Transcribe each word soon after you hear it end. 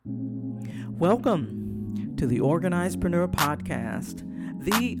Welcome to the Organizedpreneur Podcast,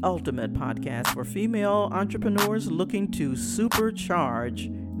 the ultimate podcast for female entrepreneurs looking to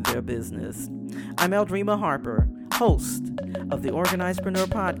supercharge their business. I'm Eldrima Harper, host of the Organizedpreneur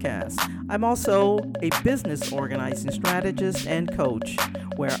Podcast. I'm also a business organizing strategist and coach,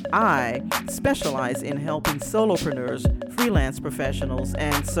 where I specialize in helping solopreneurs, freelance professionals,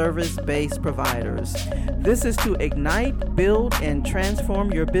 and service-based providers. This is to ignite, build, and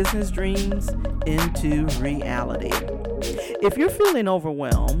transform your business dreams into reality. If you're feeling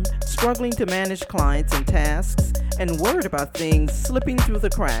overwhelmed, struggling to manage clients and tasks, and worried about things slipping through the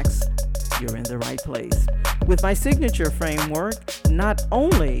cracks, you're in the right place. With my signature framework, not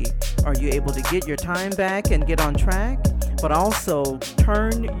only are you able to get your time back and get on track, but also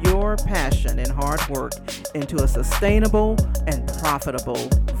turn your passion and hard work into a sustainable and profitable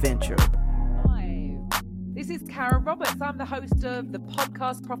venture. Hi, this is Karen Roberts. I'm the host of the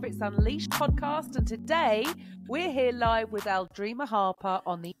podcast Profits Unleashed podcast, and today we're here live with Eldrima Harper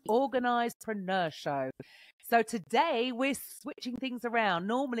on the Organizedpreneur Show. So today we're switching things around.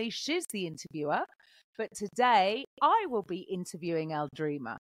 Normally she's the interviewer, but today I will be interviewing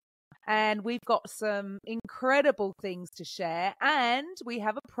Eldrima. And we've got some incredible things to share, and we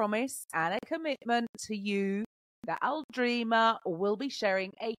have a promise and a commitment to you that Eldrima will be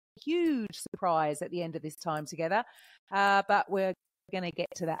sharing a huge surprise at the end of this time together, but we're going to get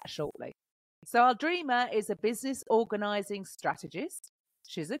to that shortly. So Eldrima is a business organizing strategist.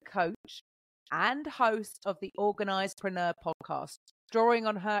 She's a coach and host of the Organizedpreneur podcast, drawing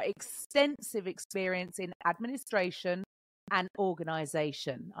on her extensive experience in administration and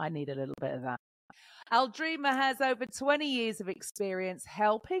organization. I need a little bit of that. Eldrima has over 20 years of experience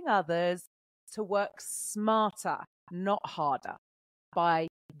helping others to work smarter, not harder, by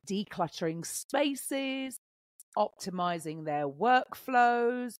decluttering spaces, optimizing their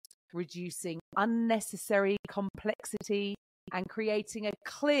workflows, reducing unnecessary complexity, and creating a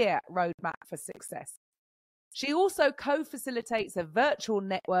clear roadmap for success. She also co-facilitates a virtual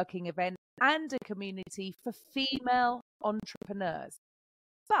networking event and a community for female entrepreneurs.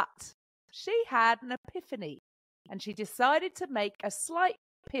 But she had an epiphany and she decided to make a slight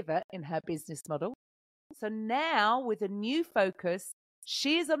pivot in her business model. So now, with a new focus,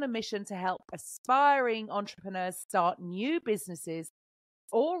 she is on a mission to help aspiring entrepreneurs start new businesses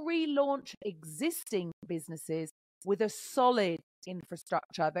or relaunch existing businesses with a solid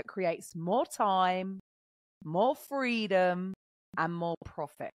infrastructure that creates more time, more freedom, and more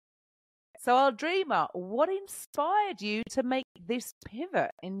profit. So Eldrima, what inspired you to make this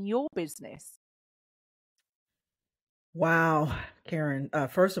pivot in your business? Wow, Karen.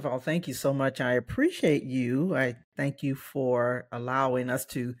 First of all, thank you so much. I appreciate you. I thank you for allowing us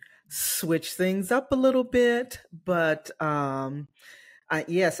to switch things up a little bit. But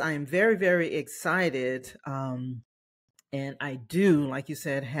yes, I am very, very excited. And I do, like you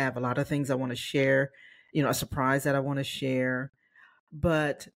said, have a lot of things I want to share, a surprise that I want to share.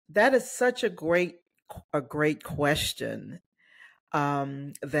 But that is such a great question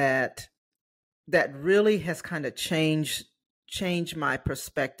that really has kind of changed my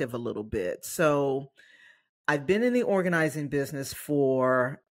perspective a little bit. So I've been in the organizing business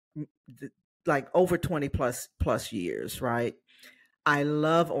for like over 20 plus years, right? I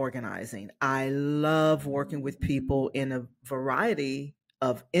love organizing. I love working with people in a variety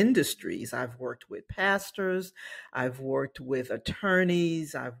of industries. I've worked with pastors, I've worked with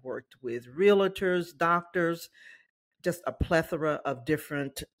attorneys, I've worked with realtors, doctors, just a plethora of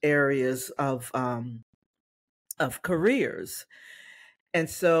different areas of careers. And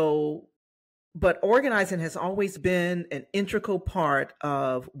so, but organizing has always been an integral part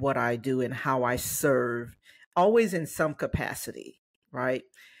of what I do and how I serve, always in some capacity. Right?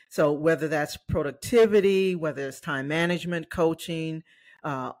 So whether that's productivity, whether it's time management, coaching,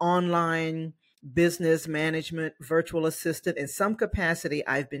 online business management, virtual assistant, in some capacity,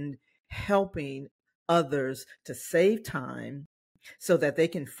 I've been helping others to save time so that they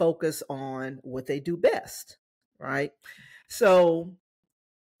can focus on what they do best. Right? So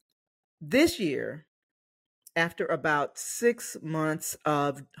this year, after about 6 months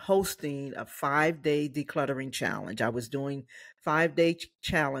of hosting a 5-day decluttering challenge, I was doing 5-day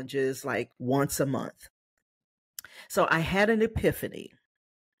challenges like once a month. So I had an epiphany,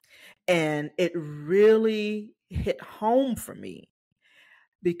 and it really hit home for me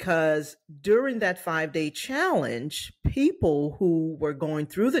because during that 5-day challenge, people who were going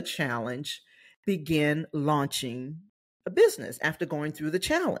through the challenge began launching a business after going through the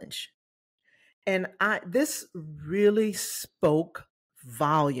challenge. And this really spoke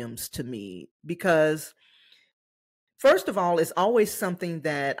volumes to me because first of all, it's always something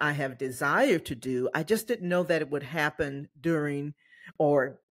that I have desired to do. I just didn't know that it would happen during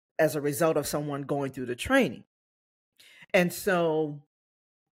or as a result of someone going through the training. And so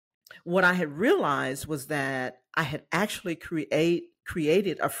what I had realized was that I had actually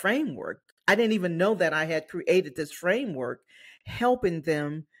created a framework. I didn't even know that I had created this framework, helping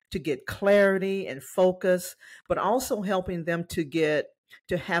them to get clarity and focus, but also helping them to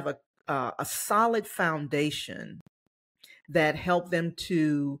have a solid foundation that helped them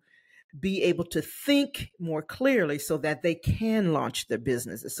to be able to think more clearly so that they can launch their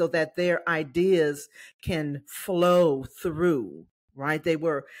businesses, so that their ideas can flow through, right? There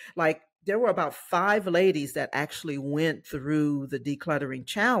were about 5 ladies that actually went through the decluttering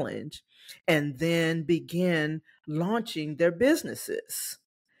challenge and then began launching their businesses.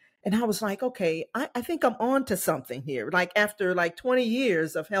 And I was like, okay, I think I'm on to something here. Like after like 20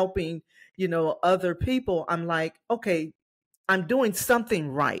 years of helping, other people, I'm like, okay, I'm doing something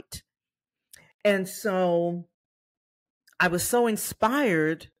right. And so I was so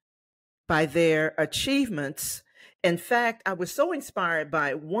inspired by their achievements. In fact, I was so inspired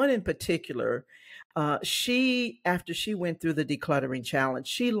by one in particular. After she went through the decluttering challenge,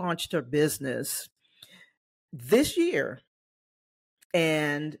 she launched her business this year.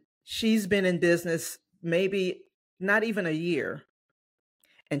 And she's been in business maybe not even a year.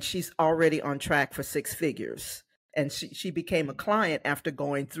 And she's already on track for 6 figures. And she became a client after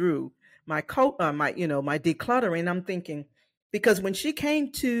going through my my decluttering. I'm thinking, because when she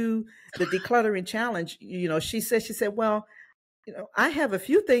came to the decluttering challenge, she said, well, I have a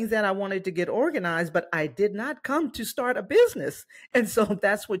few things that I wanted to get organized, but I did not come to start a business. And so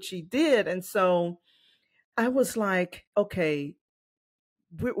that's what she did. And so I was like, okay,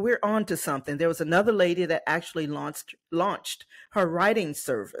 we're on to something. There was another lady that actually launched her writing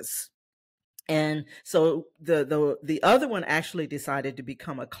service. And so the other one actually decided to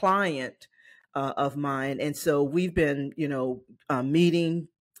become a client of mine. And so we've been, meeting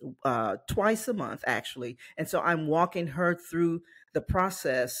twice a month actually. And so I'm walking her through the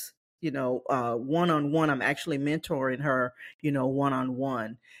process, one-on-one. I'm actually mentoring her,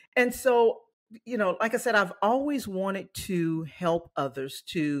 one-on-one. And so, like I said, I've always wanted to help others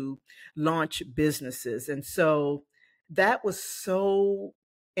to launch businesses. And so that was so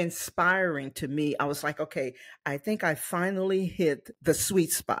inspiring to me. I was like, okay, I think I finally hit the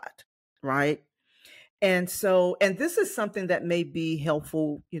sweet spot, right? And this is something that may be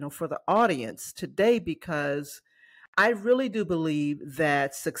helpful, for the audience today, because I really do believe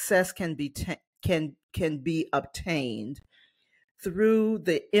that success can be obtained through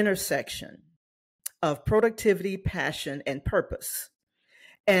the intersection of productivity, passion, and purpose.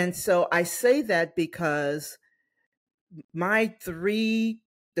 And so I say that because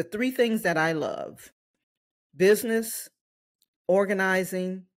the three things that I love: business,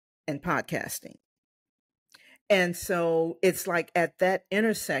 organizing, and podcasting. And so it's like at that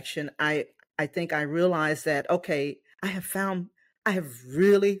intersection, I think I realized that, okay, I have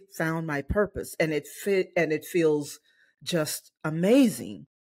really found my purpose, and it feels just amazing,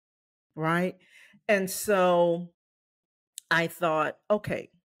 right? And so I thought, okay,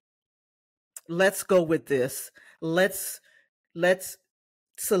 let's go with this. Let's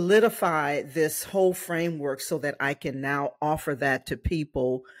solidify this whole framework so that I can now offer that to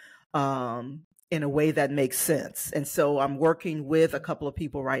people in a way that makes sense. And so I'm working with a couple of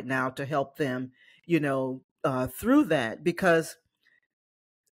people right now to help them, through that, because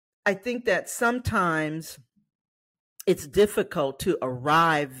I think that sometimes it's difficult to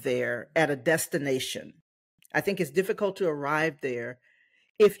arrive there at a destination. I think it's difficult to arrive there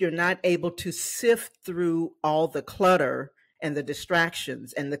if you're not able to sift through all the clutter and the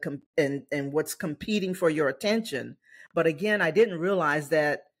distractions and and what's competing for your attention. But again, I didn't realize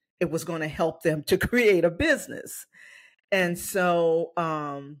that it was going to help them to create a business. And so,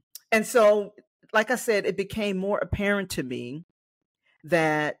 like I said, it became more apparent to me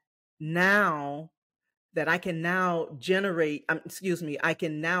that now that I can now I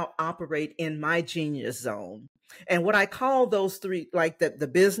can now operate in my genius zone. And what I call those three, like the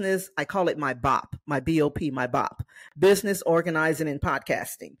business, I call it my BOP, my BOP, my BOP: business, organizing, and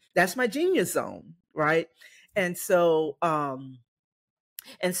podcasting. That's my genius zone, right? And so, those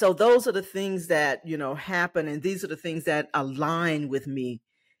are the things that, happen. And these are the things that align with me,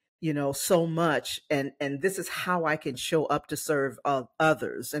 so much. And this is how I can show up to serve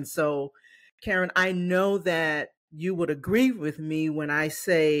others. And so, Karen, I know that you would agree with me when I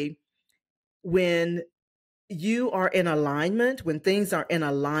say, when you are in alignment, when things are in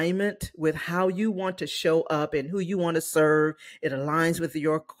alignment with how you want to show up and who you want to serve, it aligns with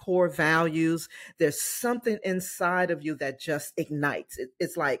your core values. There's something inside of you that just ignites.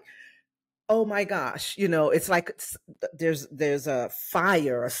 It's like, oh my gosh, it's like there's a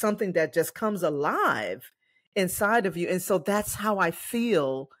fire or something that just comes alive inside of you. And so that's how I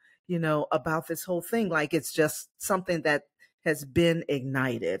feel, about this whole thing. Like it's just something that has been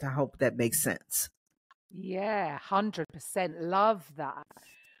ignited. I hope that makes sense. Yeah, 100%. Love that.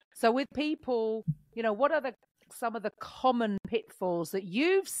 So with people, what are some of the common pitfalls that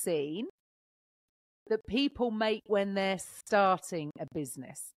you've seen that people make when they're starting a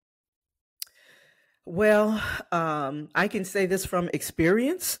business? Well, I can say this from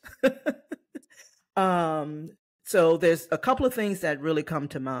experience. So there's a couple of things that really come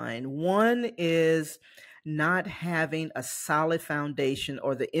to mind. One is not having a solid foundation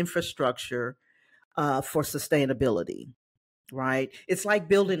or the infrastructure for sustainability, right? It's like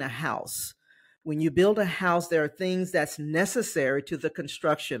building a house. When you build a house, there are things that's necessary to the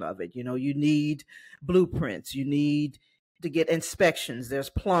construction of it. You need blueprints, you need to get inspections, there's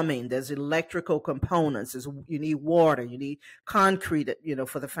plumbing, there's electrical components, you need water, you need concrete,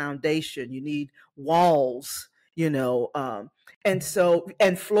 for the foundation, you need walls, and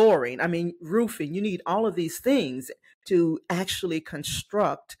flooring, roofing, you need all of these things to actually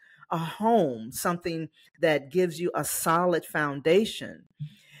construct a home, something that gives you a solid foundation.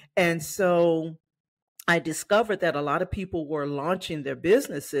 And so I discovered that a lot of people were launching their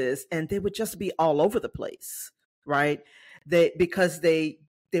businesses and they would just be all over the place, right? Because they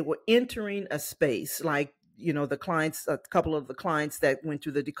were entering a space like, the clients, a couple of the clients that went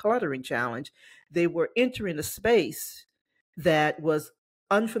through the decluttering challenge, they were entering a space that was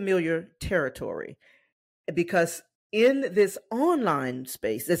unfamiliar territory, because in this online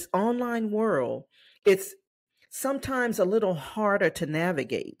space, this online world, it's sometimes a little harder to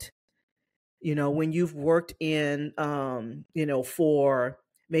navigate. When you've worked in, for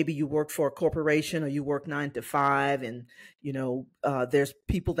maybe you work for a corporation or you work 9 to 5, and, there's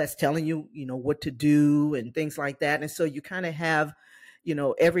people that's telling you, what to do and things like that. And so you kind of have,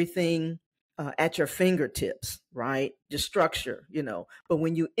 everything at your fingertips, right? The structure, but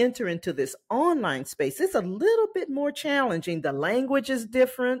when you enter into this online space, it's a little bit more challenging. The language is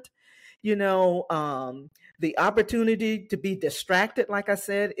different, the opportunity to be distracted, like I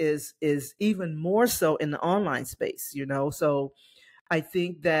said, is even more so in the online space, so I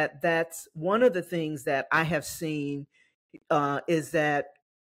think that that's one of the things that I have seen, is that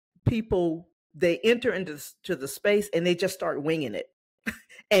people, they enter into the space and they just start winging it.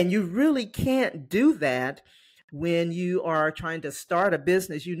 And you really can't do that when you are trying to start a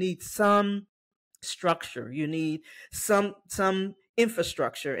business. You need some structure. You need some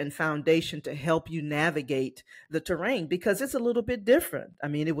infrastructure and foundation to help you navigate the terrain, because it's a little bit different.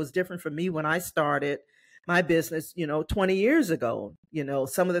 It was different for me when I started my business, 20 years ago.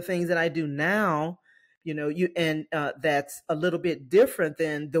 Some of the things that I do now, that's a little bit different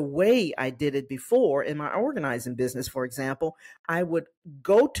than the way I did it before in my organizing business. For example, I would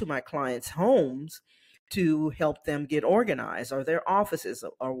go to my clients' homes to help them get organized, or their offices,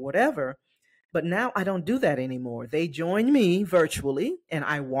 or whatever. But now I don't do that anymore. They join me virtually and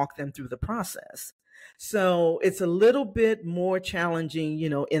I walk them through the process. So it's a little bit more challenging,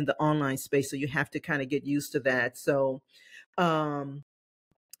 in the online space. So you have to kind of get used to that. So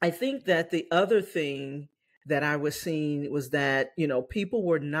I think that the other thing that I was seeing was that, people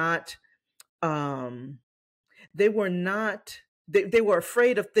were not, they were not, they were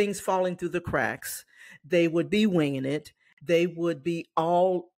afraid of things falling through the cracks. They would be winging it. They would be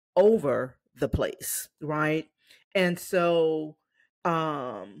all over the place, right? And so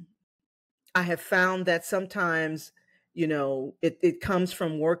I have found that sometimes, it comes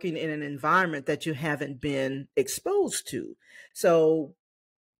from working in an environment that you haven't been exposed to. So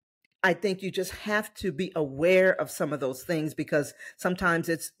I think you just have to be aware of some of those things, because sometimes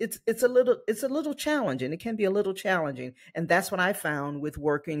it's a little challenging. It can be a little challenging, and that's what I found with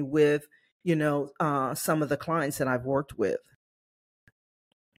working with some of the clients that I've worked with.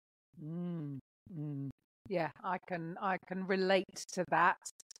 Yeah, I can relate to that.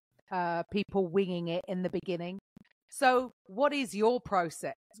 People winging it in the beginning. So what is your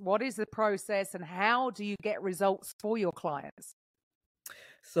process? What is the process, and how do you get results for your clients?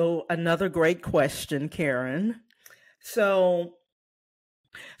 So another great question, Karen. So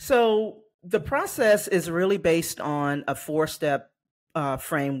the process is really based on a 4-step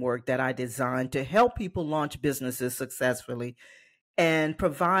framework that I designed to help people launch businesses successfully and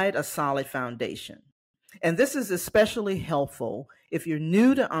provide a solid foundation. And this is especially helpful if you're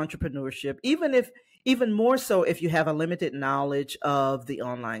new to entrepreneurship, even more so if you have a limited knowledge of the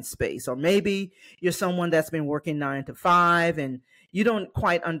online space, or maybe you're someone that's been working 9 to 5 and you don't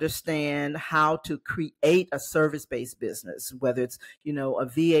quite understand how to create a service-based business, whether it's, a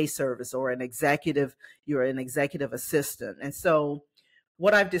VA service or you're an executive assistant. And so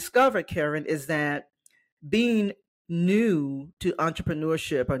what I've discovered, Karen, is that being new to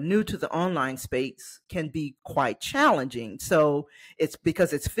entrepreneurship or new to the online space can be quite challenging. So it's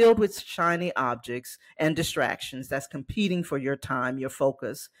because it's filled with shiny objects and distractions that's competing for your time, your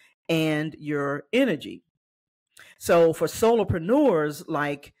focus, and your energy. So for solopreneurs,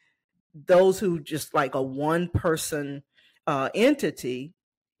 like those who just like a one person entity,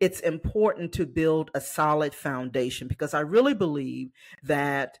 it's important to build a solid foundation, because I really believe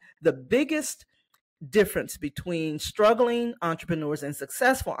that the biggest difference between struggling entrepreneurs and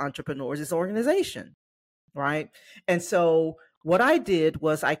successful entrepreneurs is organization, right? And so what I did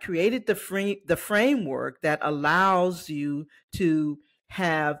was I created the framework that allows you to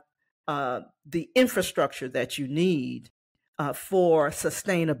have the infrastructure that you need for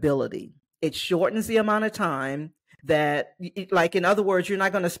sustainability. It shortens the amount of time that, like, in other words, you're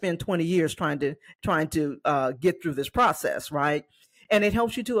not going to spend 20 years trying to get through this process, right? And it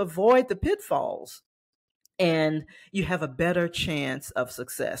helps you to avoid the pitfalls, and you have a better chance of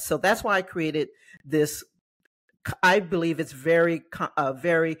success. So that's why I created this. I believe it's a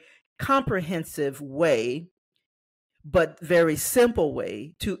very comprehensive way, but very simple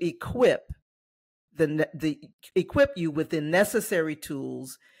way to equip you with the necessary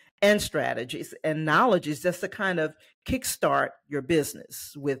tools and strategies and knowledges just to kind of kickstart your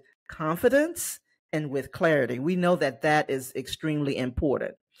business with confidence and with clarity. We know that that is extremely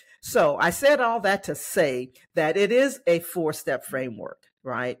important. So I said all that to say that it is a 4-step framework,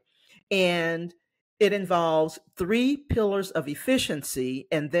 right? And it involves 3 pillars of efficiency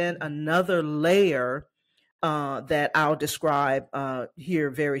and then another layer that I'll describe here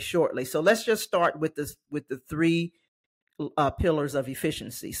very shortly. So let's just start with the 3 pillars of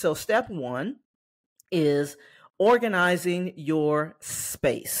efficiency. So step 1 is organizing your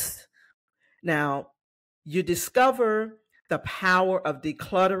space. Now, you discover the power of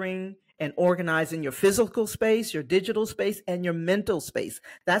decluttering and organizing your physical space, your digital space, and your mental space.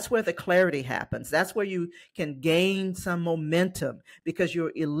 That's where the clarity happens. That's where you can gain some momentum, because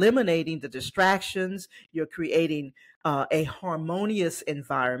you're eliminating the distractions. You're creating a harmonious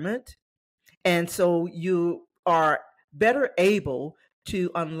environment. And so you are better able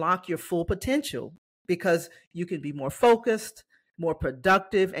to unlock your full potential, because you can be more focused, more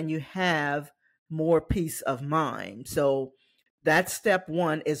productive, and you have more peace of mind. So that's step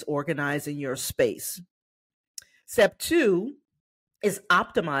 1, is organizing your space. Step 2 is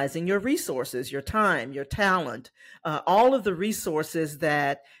optimizing your resources, your time, your talent, all of the resources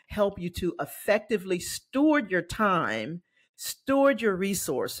that help you to effectively steward your time, steward your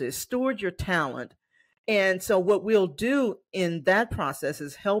resources, steward your talent. And so what we'll do in that process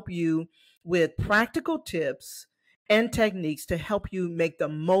is help you with practical tips and techniques to help you make the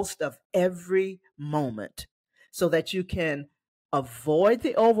most of every moment, so that you can avoid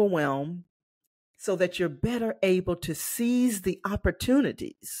the overwhelm, so that you're better able to seize the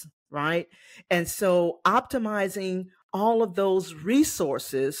opportunities, right? And so optimizing all of those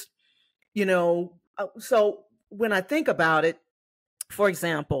resources, so when I think about it, for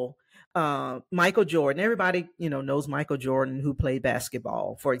example, Michael Jordan, everybody, knows Michael Jordan, who played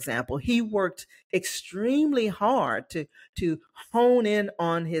basketball, for example. He worked extremely hard to hone in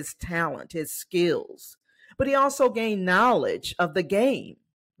on his talent, his skills, but he also gained knowledge of the game,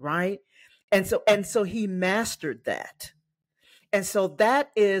 right? And so he mastered that. And so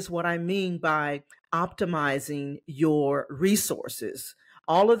that is what I mean by optimizing your resources.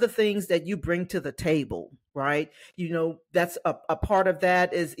 All of the things that you bring to the table, right? That's a part of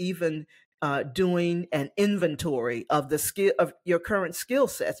that is even doing an inventory of the skill of your current skill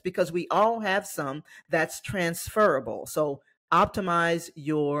sets, because we all have some that's transferable. So optimize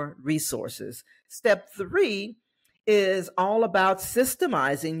your resources. Step 3 is all about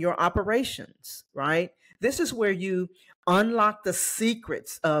systemizing your operations, right? This is where you unlock the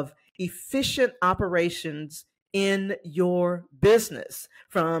secrets of efficient operations in your business,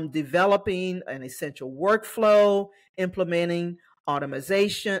 from developing an essential workflow, implementing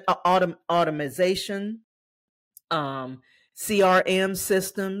automation, CRM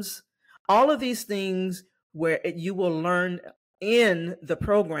systems, all of these things where you will learn in the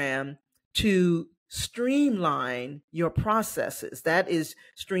program to streamline your processes. That is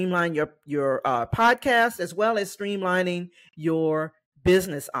streamline your podcast, as well as streamlining your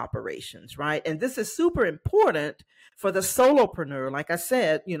business operations, right? And this is super important For the solopreneur, like I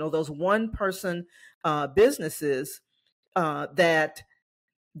said, those one person businesses that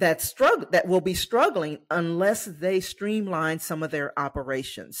that will be struggling unless they streamline some of their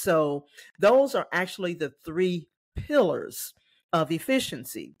operations. So those are actually the three pillars of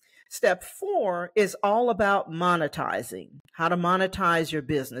efficiency. Step 4 is all about monetizing, how to monetize your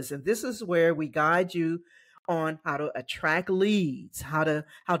business. And this is where we guide you on how to attract leads, how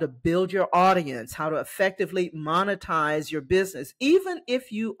to build your audience, how to effectively monetize your business, even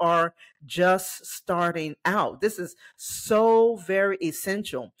if you are just starting out. This is so very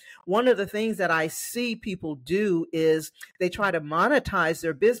essential. One of the things that I see people do is they try to monetize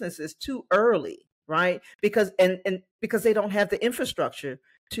their businesses too early, right? Because because they don't have the infrastructure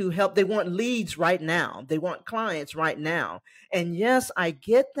to help. They want leads right now. They want clients right now. And yes, I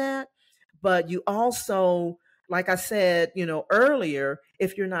get that, but you also, like I said, earlier,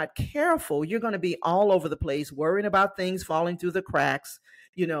 if you're not careful, you're going to be all over the place, worrying about things falling through the cracks,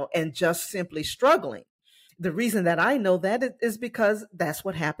 and just simply struggling. The reason that I know that is because that's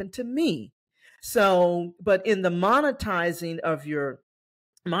what happened to me. So, but in the monetizing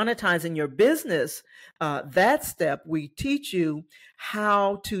your business, that step, we teach you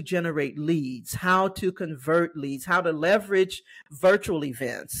how to generate leads, how to convert leads, how to leverage virtual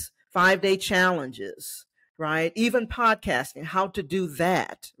events, 5-day challenges, right? Even podcasting, how to do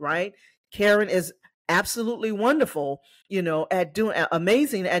that, right? Karen is absolutely wonderful, at doing,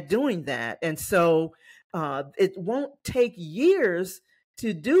 amazing at doing that. And so it won't take years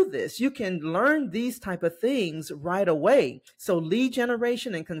to do this. You can learn these type of things right away. So lead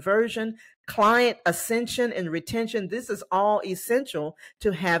generation and conversion, client ascension and retention, this is all essential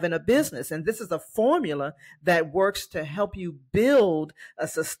to having a business. And this is a formula that works to help you build a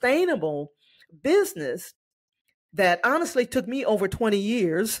sustainable business that honestly took me over 20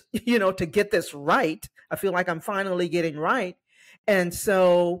 years, to get this right. I feel like I'm finally getting right. And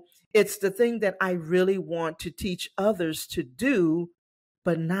so it's the thing that I really want to teach others to do,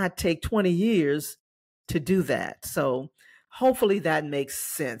 but not take 20 years to do that. So hopefully that makes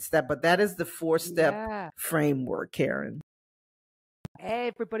sense. But that is the 4-step framework, Karen.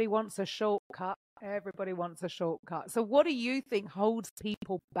 Everybody wants a shortcut. Everybody wants a shortcut. So what do you think holds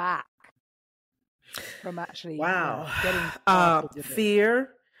people back from actually getting started? Fear,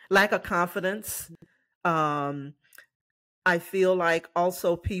 lack of confidence. I feel like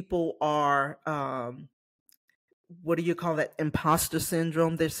also people are what do you call that? Imposter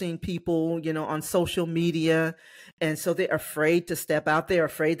syndrome. They're seeing people, on social media. And so they're afraid to step out. They're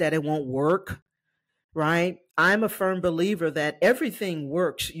afraid that it won't work. Right. I'm a firm believer that everything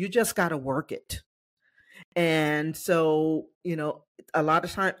works. You just got to work it. And so, a lot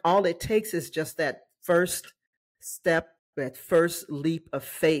of time, all it takes is just that first step, that first leap of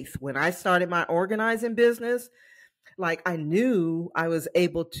faith. When I started my organizing business, like I knew I was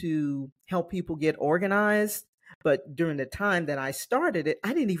able to help people get organized. But during the time that I started it,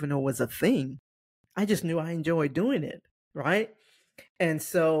 I didn't even know it was a thing. I just knew I enjoyed doing it. Right. And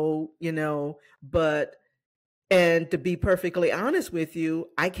so, and to be perfectly honest with you,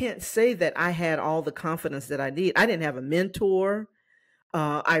 I can't say that I had all the confidence that I need. I didn't have a mentor.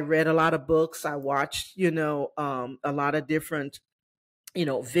 I read a lot of books. I watched, a lot of different,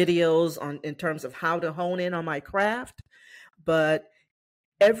 videos in terms of how to hone in on my craft. But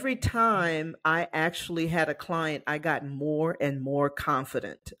every time I actually had a client, I got more and more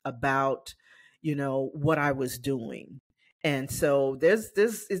confident about, what I was doing. And so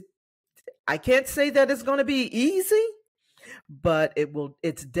I can't say that it's going to be easy, but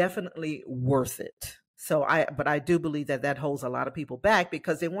it's definitely worth it. But I do believe that holds a lot of people back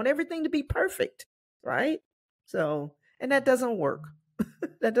because they want everything to be perfect. Right. So, and that doesn't work.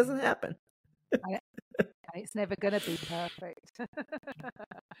 That doesn't happen. It's never going to be perfect.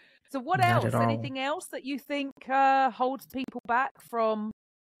 So what Not else? Anything else that you think holds people back from,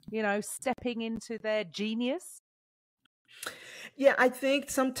 stepping into their genius? Yeah, I think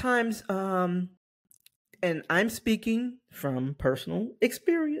sometimes, and I'm speaking from personal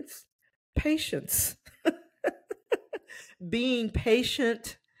experience, patience. Being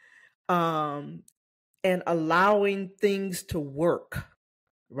patient, and allowing things to work,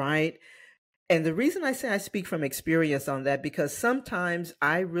 right? And the reason I say I speak from experience on that, because sometimes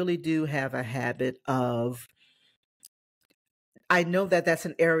I really do have a habit of, I know that that's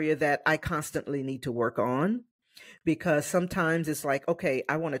an area that I constantly need to work on, because sometimes it's like, okay,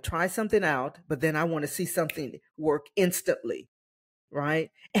 I want to try something out, but then I want to see something work instantly,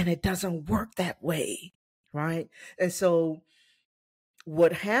 right? And it doesn't work that way, right? And so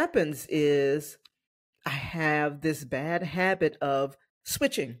what happens is I have this bad habit of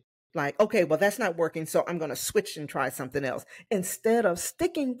switching. Like, okay, well, that's not working, so I'm going to switch and try something else instead of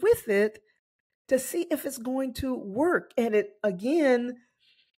sticking with it to see if it's going to work. And it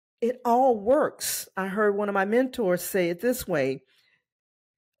all works. I heard one of my mentors say it this way.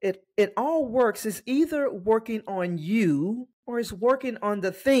 It all works. It's either working on you or it's working on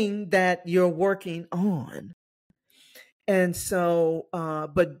the thing that you're working on. And so,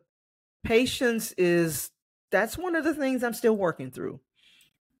 but patience that's one of the things I'm still working through.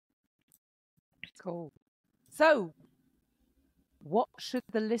 Cool. So, what should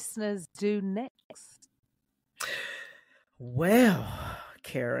the listeners do next? Well,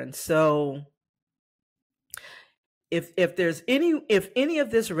 Karen, so if any of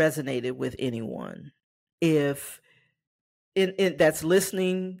this resonated with anyone, if in that's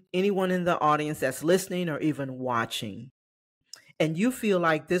listening, anyone in the audience that's listening or even watching, and you feel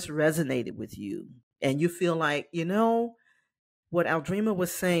like this resonated with you, and you feel like, what Aldrima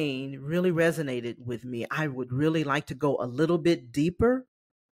was saying really resonated with me, I would really like to go a little bit deeper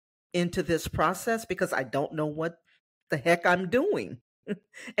into this process because I don't know what the heck I'm doing.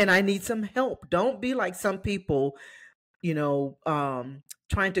 And I need some help. Don't be like some people,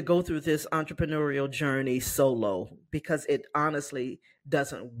 trying to go through this entrepreneurial journey solo, because it honestly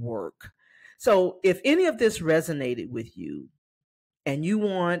doesn't work. So if any of this resonated with you and you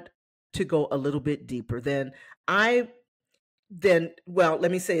want to go a little bit deeper, well,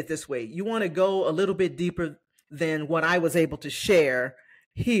 let me say it this way. You want to go a little bit deeper than what I was able to share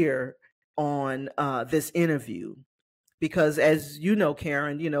here on this interview. Because as you know,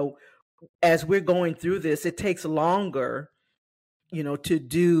 Karen, as we're going through this, it takes longer, to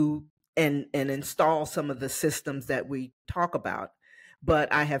do and install some of the systems that we talk about.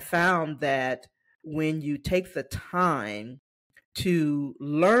 But I have found that when you take the time to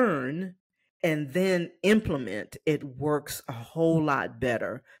learn and then implement, it works a whole lot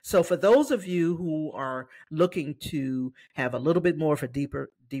better. So for those of you who are looking to have a little bit more of a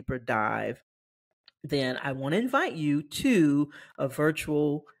deeper dive, then I want to invite you to a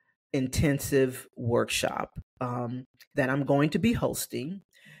virtual intensive workshop that I'm going to be hosting.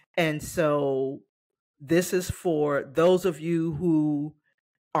 And so this is for those of you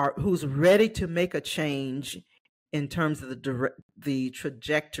who's ready to make a change in terms of the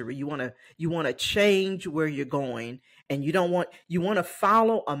trajectory. You want to change where you're going, and you want to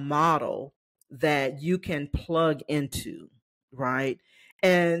follow a model that you can plug into, right?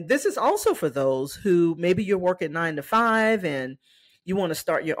 And this is also for those who maybe you're working 9 to 5 and you want to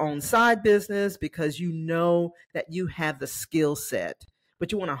start your own side business because you know that you have the skill set,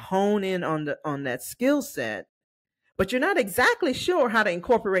 but you want to hone in on that skill set, but you're not exactly sure how to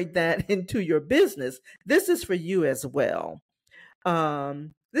incorporate that into your business. This is for you as well.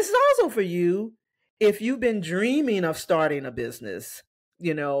 This is also for you if you've been dreaming of starting a business.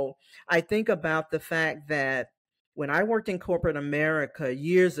 I think about the fact that when I worked in corporate America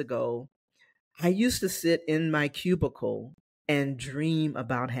years ago, I used to sit in my cubicle and dream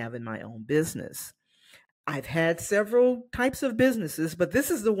about having my own business. I've had several types of businesses, but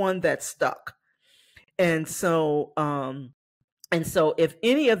this is the one that stuck. And so, if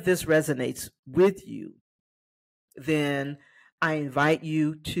any of this resonates with you, then I invite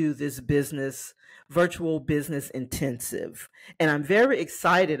you to this virtual business intensive. And I'm very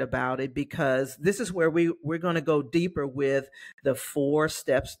excited about it because this is where we're going to go deeper with the 4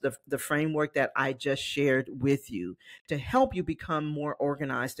 steps, the framework that I just shared with you to help you become more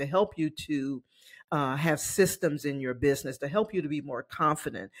organized, to help you to have systems in your business, to help you to be more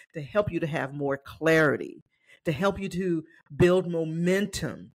confident, to help you to have more clarity, to help you to build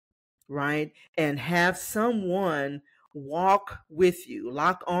momentum, right? And have someone walk with you,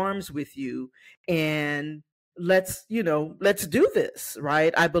 lock arms with you, and let's do this,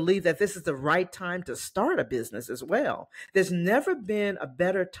 right? I believe that this is the right time to start a business as well. There's never been a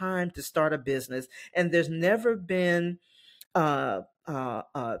better time to start a business, and there's never been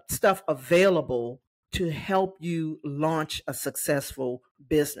stuff available to help you launch a successful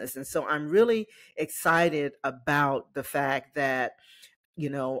business. And so I'm really excited about the fact that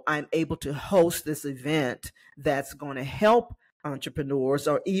I'm able to host this event that's going to help entrepreneurs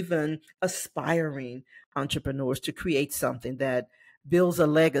or even aspiring entrepreneurs to create something that builds a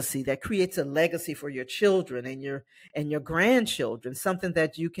legacy, that creates a legacy for your children and your grandchildren, something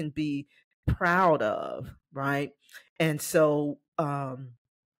that you can be proud of, right? And so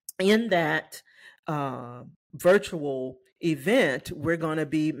in that virtual event, we're going to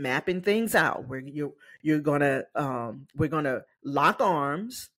be mapping things out. We're going to lock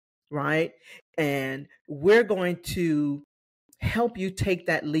arms, right? And we're going to help you take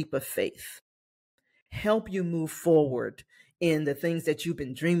that leap of faith, help you move forward in the things that you've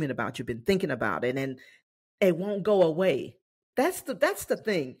been dreaming about, you've been thinking about it, and it won't go away. That's the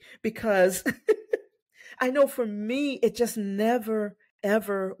thing, because I know for me, it just never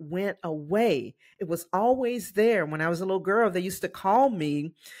ever went away. It was always there. When I was a little girl, they used to call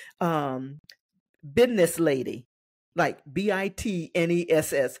me um, business lady, like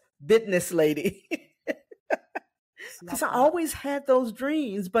BITNESS, business lady. Love Because I that. always had those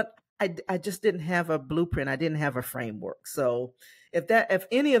dreams, but I just didn't have a blueprint. I didn't have a framework. So if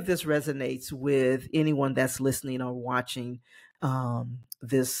any of this resonates with anyone that's listening or watching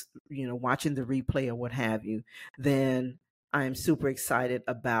this, watching the replay or what have you, then I'm super excited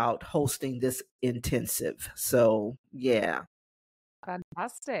about hosting this intensive. So yeah.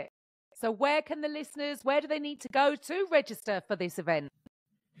 Fantastic. So where do they need to go to register for this event?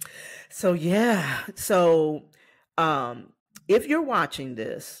 So yeah. So um if you're watching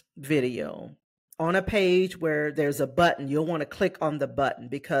this video on a page where there's a button, you'll want to click on the button,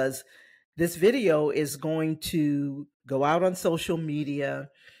 because this video is going to go out on social media.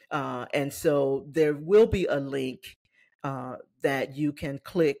 And so there will be a link that you can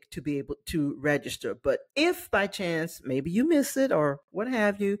click to be able to register. But if by chance, maybe you miss it or what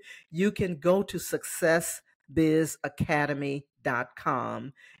have you, you can go to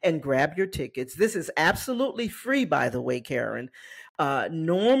successbizacademy.com and grab your tickets. This is absolutely free, by the way, Karen.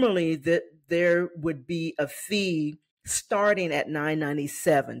 Normally, there would be a fee starting at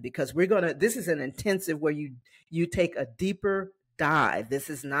 $9.97, because this is an intensive where you take a deeper dive. This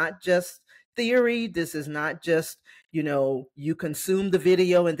is not just theory. This is not just, you consume the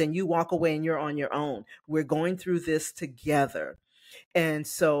video and then you walk away and you're on your own. We're going through this together. And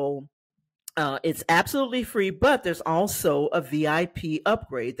so it's absolutely free, but there's also a VIP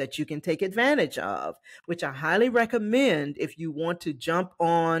upgrade that you can take advantage of, which I highly recommend if you want to jump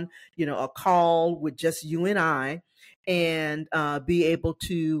on, a call with just you and I, and be able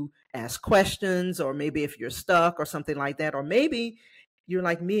to ask questions, or maybe if you're stuck or something like that, or maybe you're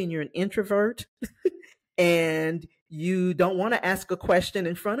like me and you're an introvert and you don't want to ask a question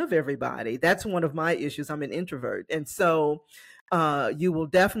in front of everybody. That's one of my issues. I'm an introvert. And so you will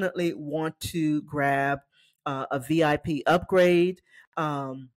definitely want to grab a VIP upgrade.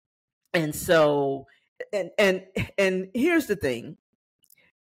 And so, and here's the thing.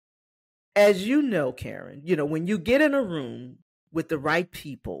 As you know, Karen, when you get in a room with the right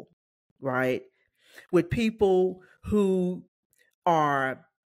people, right? With people who are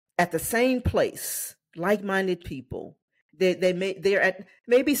at the same place, like-minded people. They're at,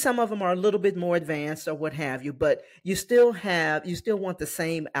 maybe some of them are a little bit more advanced or what have you, but you still want the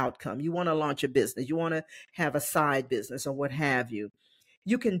same outcome. You want to launch a business, you want to have a side business or what have you.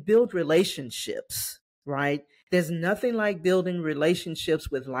 You can build relationships, right? There's nothing like building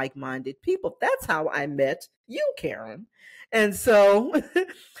relationships with like-minded people. That's how I met you, Karen. And so,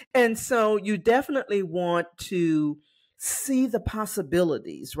 and so you definitely want to see the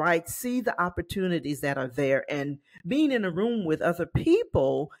possibilities, right? See the opportunities that are there. And being in a room with other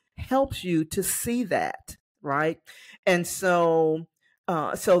people helps you to see that, right? And so,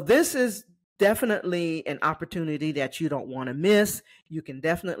 so this is definitely an opportunity that you don't want to miss. You can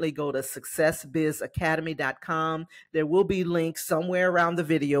definitely go to successbizacademy.com. There will be links somewhere around the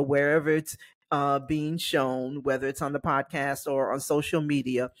video, wherever it's being shown, whether it's on the podcast or on social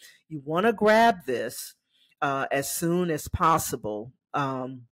media. You want to grab this as soon as possible.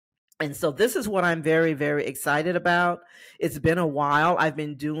 And so this is what I'm very, very excited about. It's been a while. I've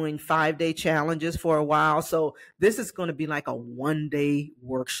been doing 5-day challenges for a while. So this is going to be like a 1-day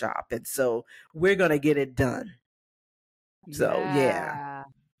workshop. And so we're going to get it done. So, yeah.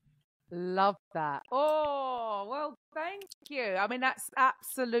 Love that. Oh, well, thank you. I mean, that's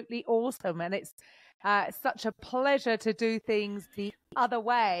absolutely awesome. And it's such a pleasure to do things the other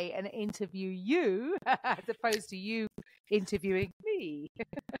way and interview you as opposed to you interviewing me.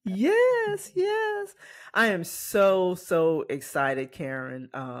 Yes, yes. I am so, so excited, Karen.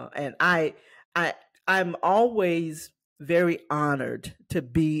 And I'm always very honored to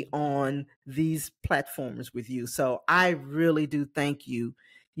be on these platforms with you. So I really do thank you,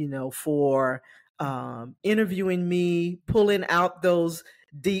 for interviewing me, pulling out those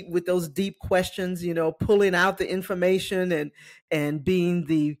deep questions, pulling out the information, and being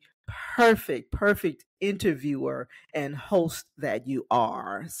the perfect interviewer and host that you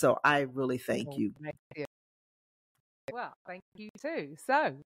are. So I really thank you. Thank you. Well, thank you too.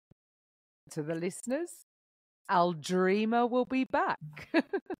 So, to the listeners, Aldreama will be back.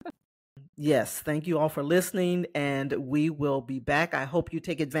 Yes, thank you all for listening, and we will be back. I hope you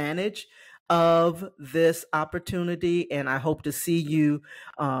take advantage of this opportunity, and I hope to see you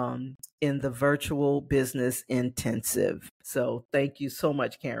in the virtual business intensive. So thank you so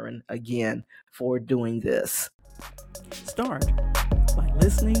much, Karen, again for doing this. Start by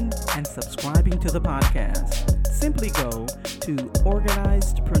listening and subscribing to the podcast. Simply go to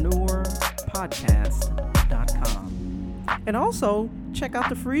organizedpreneurpodcast.com. And also check out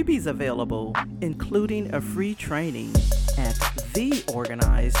the freebies available, including a free training at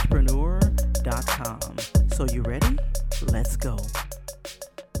theorganizedpreneur.com. So you ready? Let's go.